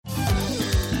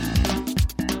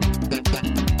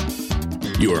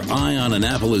Your Eye on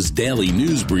Annapolis daily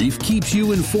news brief keeps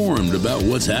you informed about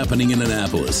what's happening in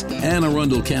Annapolis, Anne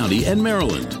Arundel County, and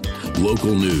Maryland.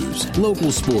 Local news,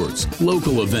 local sports,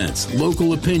 local events,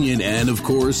 local opinion, and, of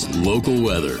course, local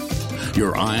weather.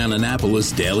 Your Eye on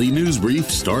Annapolis daily news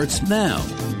brief starts now.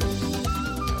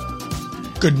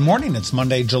 Good morning. It's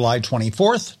Monday, July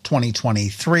 24th,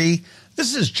 2023.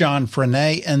 This is John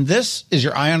Frenaye, and this is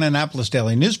your Eye on Annapolis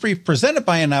Daily News Brief presented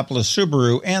by Annapolis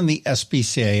Subaru and the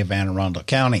SPCA of Anne Arundel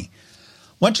County.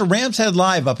 Went to Rams Head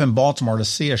Live up in Baltimore to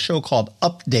see a show called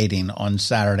Updating on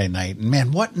Saturday night. And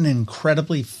man, what an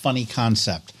incredibly funny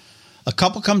concept. A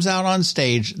couple comes out on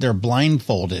stage, they're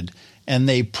blindfolded, and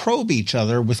they probe each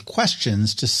other with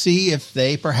questions to see if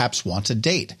they perhaps want to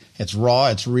date. It's raw,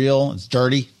 it's real, it's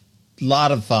dirty, a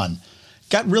lot of fun.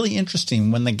 Got really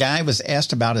interesting when the guy was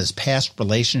asked about his past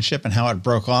relationship and how it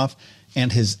broke off, and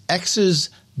his ex's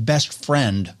best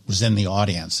friend was in the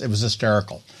audience. It was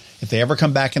hysterical. If they ever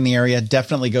come back in the area,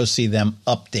 definitely go see them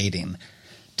Updating.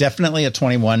 Definitely a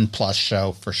 21-plus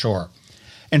show for sure.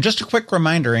 And just a quick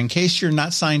reminder, in case you're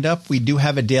not signed up, we do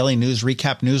have a daily news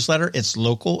recap newsletter. It's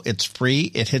local, it's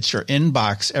free, it hits your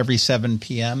inbox every 7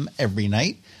 p.m. every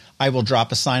night. I will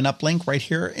drop a sign-up link right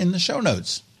here in the show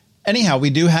notes. Anyhow, we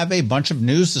do have a bunch of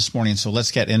news this morning, so let's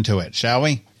get into it, shall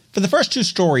we? For the first two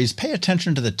stories, pay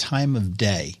attention to the time of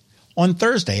day. On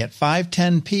Thursday at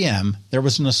 5:10 p.m., there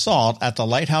was an assault at the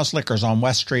Lighthouse Liquors on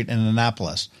West Street in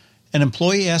Annapolis. An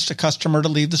employee asked a customer to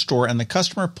leave the store, and the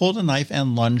customer pulled a knife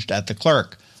and lunged at the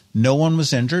clerk. No one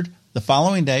was injured. The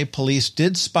following day, police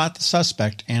did spot the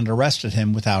suspect and arrested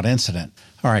him without incident.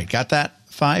 All right, got that?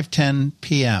 5:10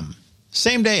 p.m.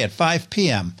 Same day at 5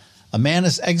 p.m., a man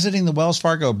is exiting the Wells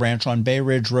Fargo branch on Bay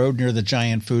Ridge Road near the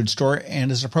Giant Food Store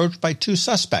and is approached by two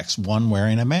suspects, one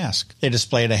wearing a mask. They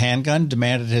displayed a handgun,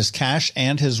 demanded his cash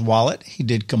and his wallet. He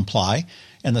did comply,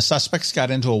 and the suspects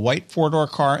got into a white four-door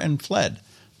car and fled.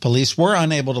 Police were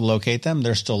unable to locate them.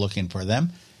 They're still looking for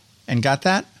them. And got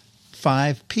that?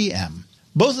 5 p.m.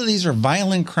 Both of these are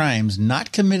violent crimes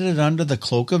not committed under the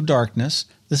cloak of darkness.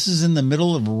 This is in the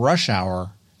middle of rush hour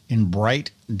in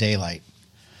bright daylight.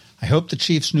 I hope the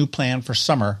Chiefs' new plan for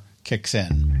summer kicks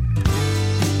in.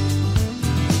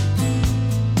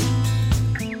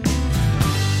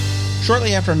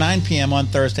 Shortly after 9 p.m. on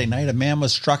Thursday night, a man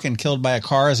was struck and killed by a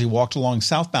car as he walked along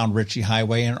southbound Ritchie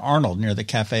Highway in Arnold near the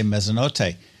Cafe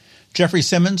Mezzanotte. Jeffrey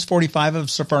Simmons, 45 of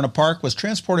Severna Park, was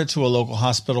transported to a local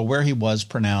hospital where he was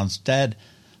pronounced dead.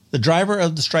 The driver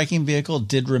of the striking vehicle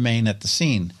did remain at the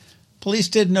scene. Police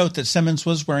did note that Simmons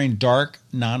was wearing dark,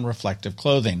 non-reflective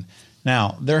clothing.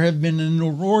 Now, there have been an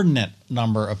inordinate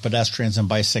number of pedestrians and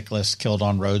bicyclists killed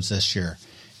on roads this year.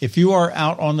 If you are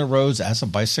out on the roads as a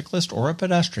bicyclist or a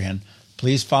pedestrian,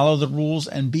 please follow the rules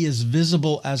and be as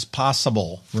visible as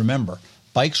possible. Remember,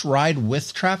 bikes ride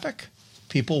with traffic,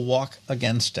 people walk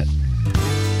against it.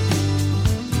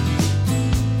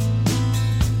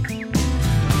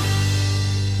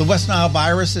 The West Nile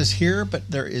virus is here,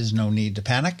 but there is no need to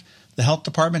panic. The health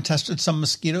department tested some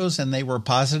mosquitoes and they were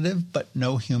positive, but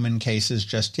no human cases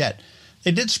just yet.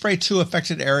 They did spray 2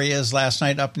 affected areas last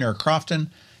night up near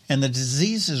Crofton, and the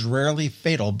disease is rarely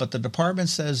fatal, but the department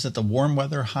says that the warm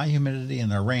weather, high humidity,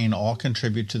 and the rain all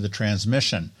contribute to the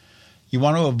transmission. You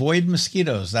want to avoid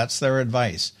mosquitoes. That's their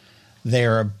advice. They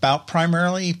are about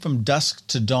primarily from dusk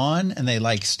to dawn, and they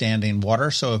like standing water.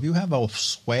 So if you have a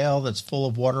swale that's full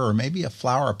of water or maybe a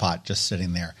flower pot just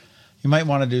sitting there, you might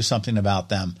want to do something about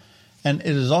them. And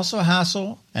it is also a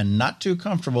hassle and not too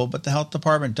comfortable, but the health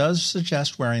department does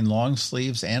suggest wearing long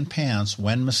sleeves and pants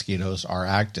when mosquitoes are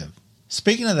active.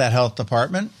 Speaking of that health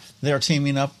department, they're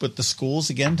teaming up with the schools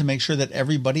again to make sure that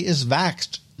everybody is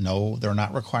vaxxed. No, they're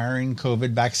not requiring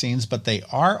COVID vaccines, but they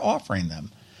are offering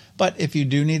them. But if you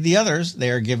do need the others, they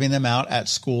are giving them out at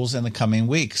schools in the coming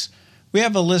weeks. We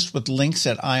have a list with links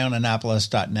at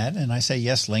eyeonannapolis.net, and I say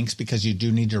yes, links, because you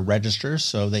do need to register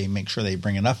so they make sure they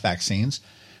bring enough vaccines.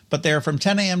 But they're from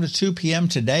 10 a.m. to 2 p.m.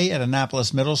 today at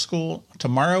Annapolis Middle School,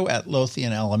 tomorrow at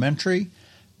Lothian Elementary,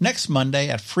 next Monday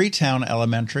at Freetown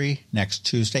Elementary, next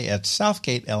Tuesday at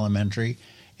Southgate Elementary,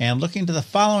 and looking to the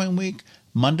following week,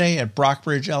 Monday at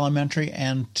Brockbridge Elementary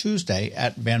and Tuesday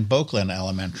at Van Boeckelen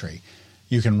Elementary.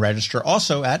 You can register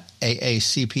also at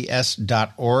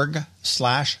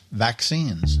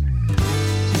aacps.org/vaccines.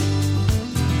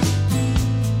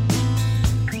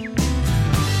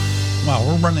 Wow,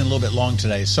 we're running a little bit long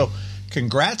today. So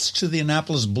congrats to the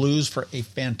Annapolis Blues for a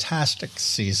fantastic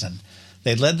season.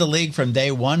 They led the league from day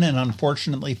one and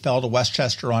unfortunately fell to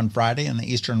Westchester on Friday in the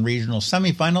Eastern Regional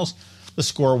semifinals. The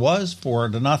score was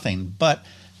 4-0, but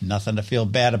Nothing to feel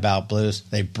bad about, Blues.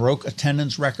 They broke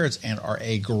attendance records and are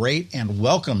a great and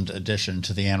welcomed addition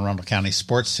to the Anne Arundel County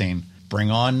sports scene. Bring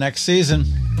on next season.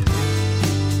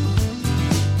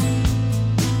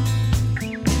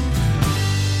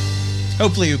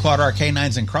 Hopefully you caught our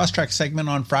K9s and Crosstrack segment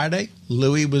on Friday.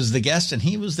 Louis was the guest, and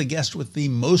he was the guest with the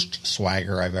most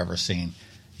swagger I've ever seen.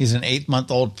 He's an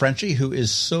 8-month-old Frenchie who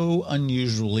is so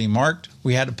unusually marked.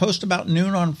 We had a post about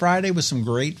noon on Friday with some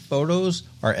great photos,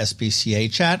 our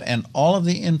SPCA chat, and all of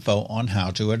the info on how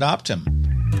to adopt him.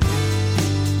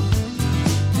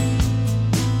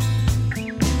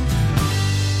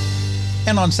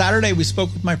 And on Saturday, we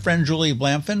spoke with my friend Julie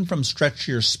Blamfin from Stretch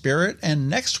Your Spirit, and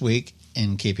next week,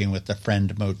 in keeping with the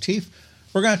friend motif,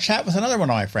 we're going to chat with another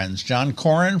one of my friends, John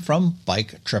Corin from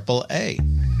Bike AAA.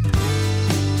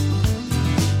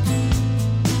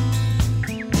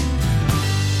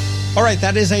 All right,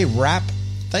 that is a wrap.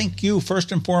 Thank you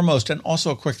first and foremost, and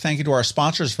also a quick thank you to our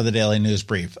sponsors for the Daily News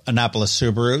Brief: Annapolis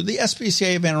Subaru, the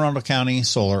SPCA of Anne Arundel County,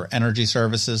 Solar Energy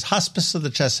Services, Hospice of the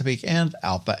Chesapeake, and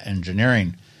Alpha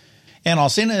Engineering. Ann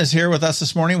Alsina is here with us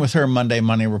this morning with her Monday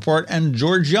Money Report, and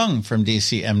George Young from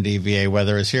DCMDVA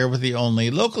Weather is here with the only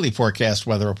locally forecast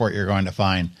weather report you're going to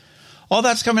find. All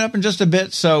that's coming up in just a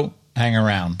bit, so hang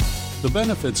around. The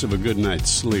benefits of a good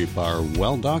night's sleep are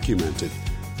well documented.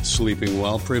 Sleeping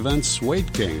well prevents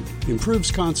weight gain,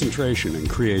 improves concentration and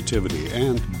creativity,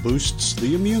 and boosts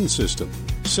the immune system.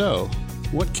 So,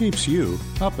 what keeps you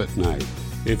up at night?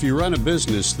 If you run a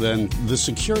business, then the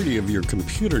security of your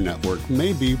computer network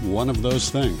may be one of those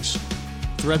things.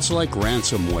 Threats like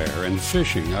ransomware and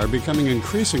phishing are becoming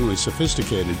increasingly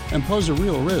sophisticated and pose a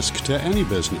real risk to any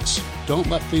business. Don't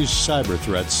let these cyber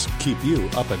threats keep you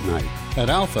up at night.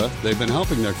 At Alpha, they've been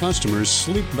helping their customers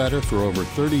sleep better for over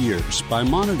 30 years by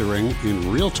monitoring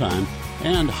in real time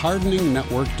and hardening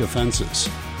network defenses.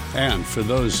 And for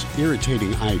those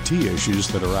irritating IT issues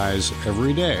that arise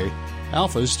every day,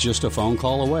 Alpha's just a phone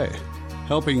call away,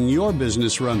 helping your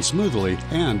business run smoothly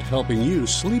and helping you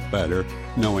sleep better,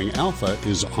 knowing Alpha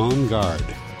is on guard.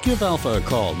 Give Alpha a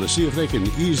call to see if they can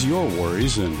ease your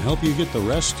worries and help you get the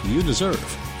rest you deserve.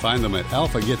 Find them at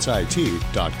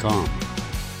alphagetsit.com.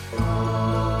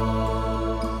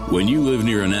 When you live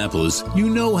near Annapolis, you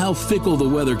know how fickle the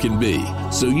weather can be.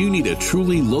 So you need a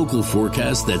truly local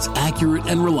forecast that's accurate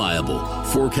and reliable.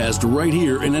 Forecast right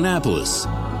here in Annapolis.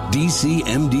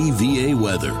 DCMDVA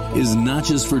Weather is not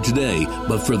just for today,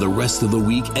 but for the rest of the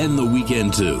week and the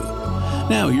weekend too.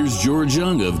 Now here's George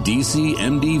Young of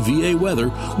DCMDVA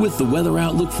Weather with the weather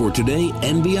outlook for today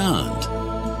and beyond.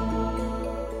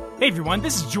 Hey everyone,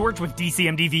 this is George with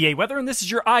DCMDVA Weather, and this is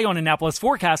your Eye on Annapolis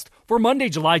forecast for Monday,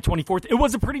 July 24th. It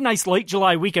was a pretty nice late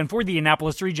July weekend for the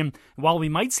Annapolis region. While we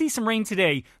might see some rain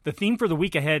today, the theme for the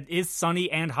week ahead is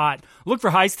sunny and hot. Look for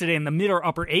highs today in the mid or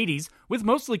upper 80s, with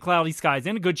mostly cloudy skies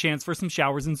and a good chance for some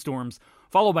showers and storms.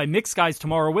 Followed by mixed skies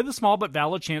tomorrow with a small but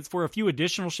valid chance for a few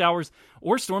additional showers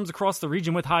or storms across the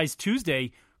region, with highs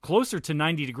Tuesday closer to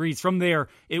 90 degrees. From there,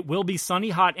 it will be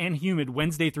sunny, hot, and humid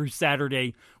Wednesday through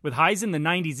Saturday, with highs in the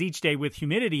 90s each day, with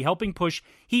humidity helping push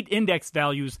heat index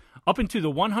values up into the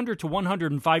 100 to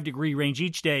 105 degree range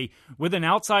each day, with an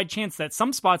outside chance that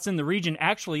some spots in the region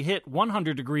actually hit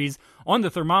 100 degrees on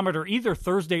the thermometer either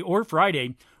Thursday or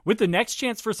Friday, with the next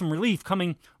chance for some relief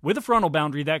coming with a frontal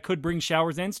boundary that could bring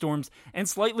showers and storms and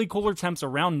slightly cooler temps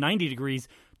around 90 degrees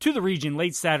to the region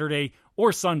late Saturday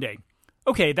or Sunday.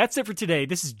 Okay, that's it for today.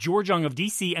 This is George Young of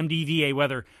DCMDVA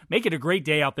Weather. Make it a great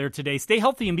day out there today. Stay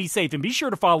healthy and be safe, and be sure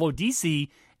to follow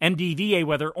DCMDVA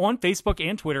Weather on Facebook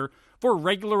and Twitter for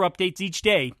regular updates each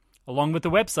day, along with the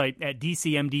website at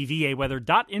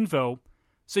dcmdvaweather.info,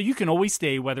 so you can always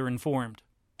stay weather informed.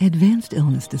 Advanced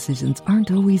illness decisions aren't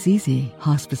always easy.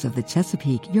 Hospice of the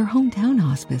Chesapeake, your hometown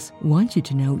hospice, wants you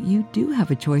to know you do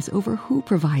have a choice over who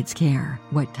provides care,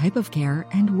 what type of care,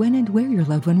 and when and where your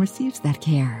loved one receives that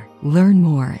care. Learn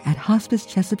more at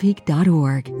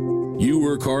hospicechesapeake.org. You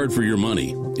work hard for your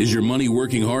money. Is your money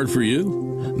working hard for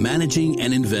you? Managing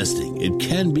and investing, it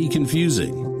can be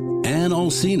confusing. Ann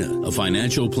Alsina, a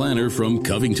financial planner from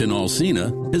Covington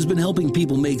Alsina, has been helping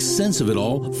people make sense of it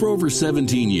all for over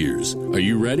 17 years. Are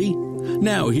you ready?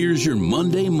 Now here's your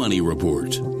Monday Money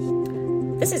Report.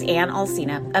 This is Ann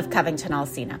Alsina of Covington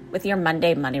Alsina with your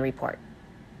Monday Money Report.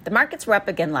 The markets were up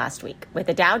again last week, with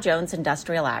the Dow Jones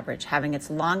Industrial Average having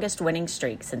its longest winning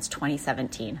streak since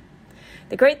 2017.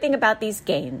 The great thing about these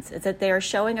gains is that they are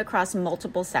showing across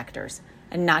multiple sectors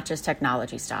and not just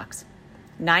technology stocks.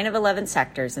 9 of 11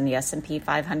 sectors in the S&P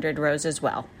 500 rose as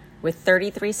well, with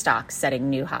 33 stocks setting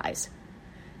new highs.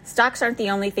 Stocks aren't the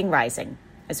only thing rising,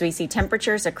 as we see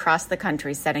temperatures across the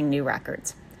country setting new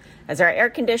records. As our air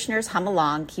conditioners hum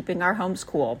along, keeping our homes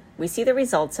cool, we see the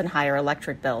results in higher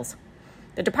electric bills.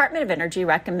 The Department of Energy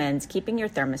recommends keeping your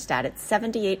thermostat at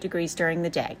 78 degrees during the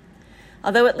day,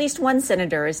 although at least one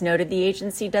senator has noted the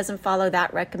agency doesn't follow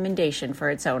that recommendation for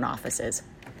its own offices.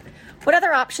 What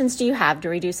other options do you have to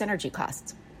reduce energy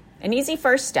costs? An easy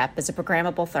first step is a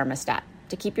programmable thermostat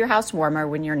to keep your house warmer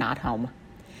when you're not home.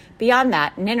 Beyond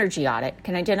that, an energy audit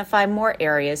can identify more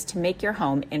areas to make your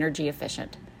home energy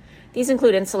efficient. These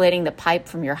include insulating the pipe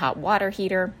from your hot water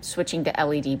heater, switching to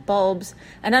LED bulbs,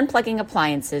 and unplugging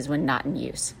appliances when not in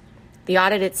use. The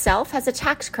audit itself has a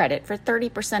tax credit for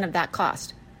 30% of that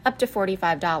cost, up to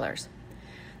 $45.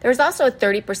 There is also a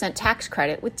 30% tax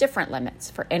credit with different limits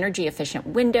for energy-efficient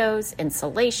windows,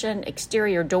 insulation,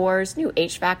 exterior doors, new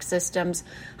HVAC systems,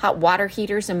 hot water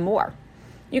heaters, and more.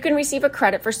 You can receive a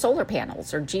credit for solar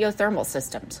panels or geothermal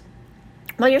systems.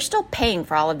 While you're still paying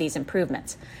for all of these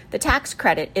improvements, the tax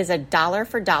credit is a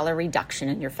dollar-for-dollar reduction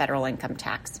in your federal income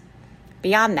tax.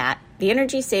 Beyond that, the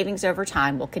energy savings over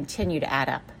time will continue to add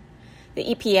up.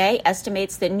 The EPA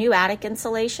estimates that new attic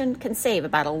insulation can save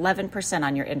about 11%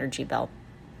 on your energy bill.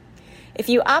 If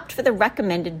you opt for the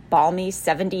recommended balmy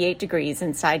 78 degrees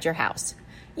inside your house,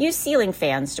 use ceiling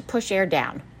fans to push air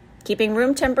down, keeping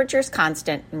room temperatures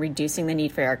constant and reducing the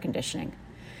need for air conditioning.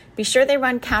 Be sure they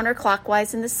run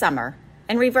counterclockwise in the summer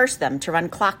and reverse them to run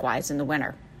clockwise in the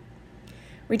winter.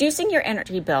 Reducing your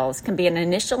energy bills can be an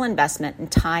initial investment in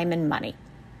time and money,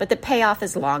 but the payoff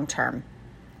is long-term.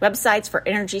 Websites for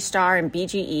Energy Star and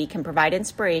BGE can provide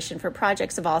inspiration for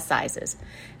projects of all sizes,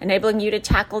 enabling you to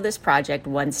tackle this project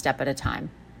one step at a time.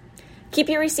 Keep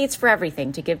your receipts for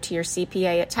everything to give to your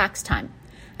CPA at tax time,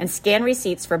 and scan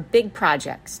receipts for big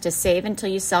projects to save until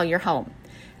you sell your home,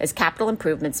 as capital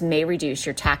improvements may reduce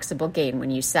your taxable gain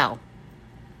when you sell.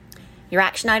 Your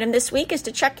action item this week is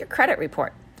to check your credit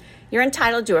report. You're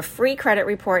entitled to a free credit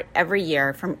report every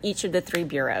year from each of the 3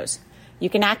 bureaus. You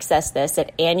can access this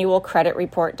at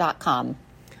annualcreditreport.com.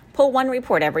 Pull one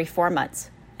report every 4 months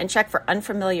and check for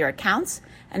unfamiliar accounts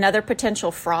and other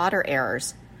potential fraud or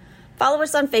errors. Follow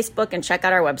us on Facebook and check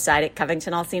out our website at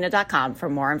covingtonalsina.com for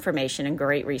more information and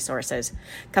great resources.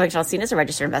 Covington Alsina is a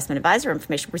registered investment advisor.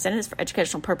 Information presented is for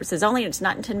educational purposes only and it's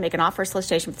not intended to make an offer or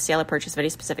solicitation for the sale or purchase of any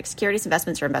specific securities,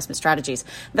 investments, or investment strategies.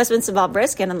 Investments involve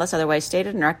risk and, unless otherwise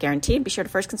stated, are not guaranteed. Be sure to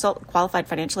first consult a qualified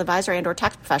financial advisor and or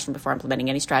tax professional before implementing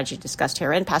any strategy discussed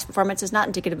herein. Past performance is not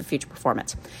indicative of future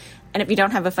performance. And if you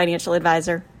don't have a financial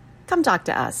advisor, come talk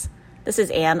to us. This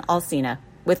is Ann Alsina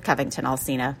with Covington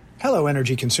Alsina. Hello,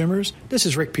 energy consumers. This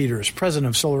is Rick Peters, president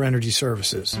of Solar Energy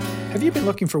Services. Have you been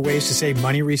looking for ways to save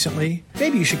money recently?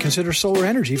 Maybe you should consider solar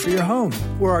energy for your home.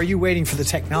 Or are you waiting for the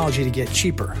technology to get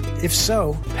cheaper? If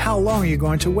so, how long are you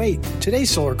going to wait?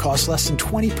 Today's solar costs less than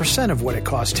 20% of what it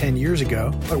cost 10 years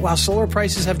ago. But while solar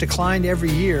prices have declined every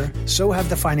year, so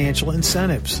have the financial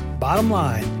incentives. Bottom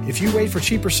line, if you wait for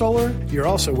cheaper solar, you're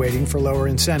also waiting for lower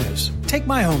incentives. Take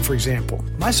my home, for example.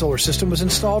 My solar system was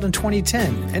installed in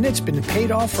 2010, and it's been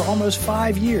paid off for almost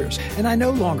 5 years, and I no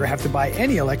longer have to buy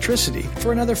any electricity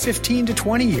for another 15 to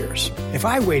 20 years. If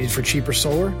I waited for cheaper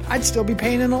solar, I'd still be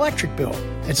paying an electric bill.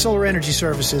 At Solar Energy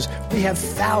Services, we have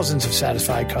thousands of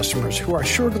satisfied customers who are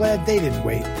sure glad they didn't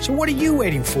wait. So what are you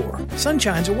waiting for?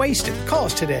 Sunshine's a wasted. Call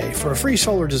us today for a free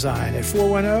solar design at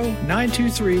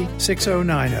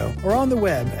 410-923-6090 or on the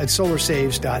web at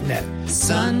solarsaves.net.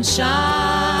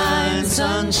 Sunshine,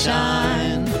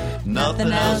 sunshine,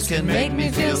 nothing else can make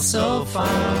me feel so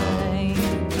fine.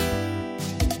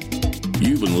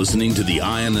 You've been listening to the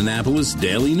Eye on Annapolis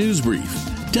Daily News Brief.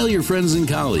 Tell your friends and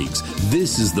colleagues,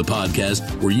 this is the podcast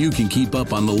where you can keep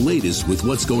up on the latest with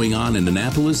what's going on in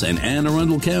Annapolis and Anne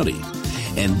Arundel County.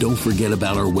 And don't forget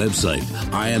about our website,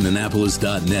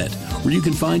 eyeonannapolis.net, where you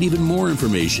can find even more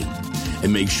information.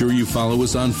 And make sure you follow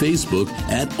us on Facebook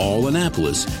at All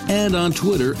Annapolis and on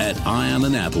Twitter at Eye on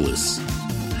Annapolis.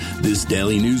 This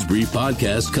Daily News Brief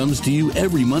podcast comes to you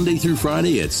every Monday through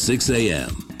Friday at 6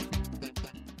 a.m.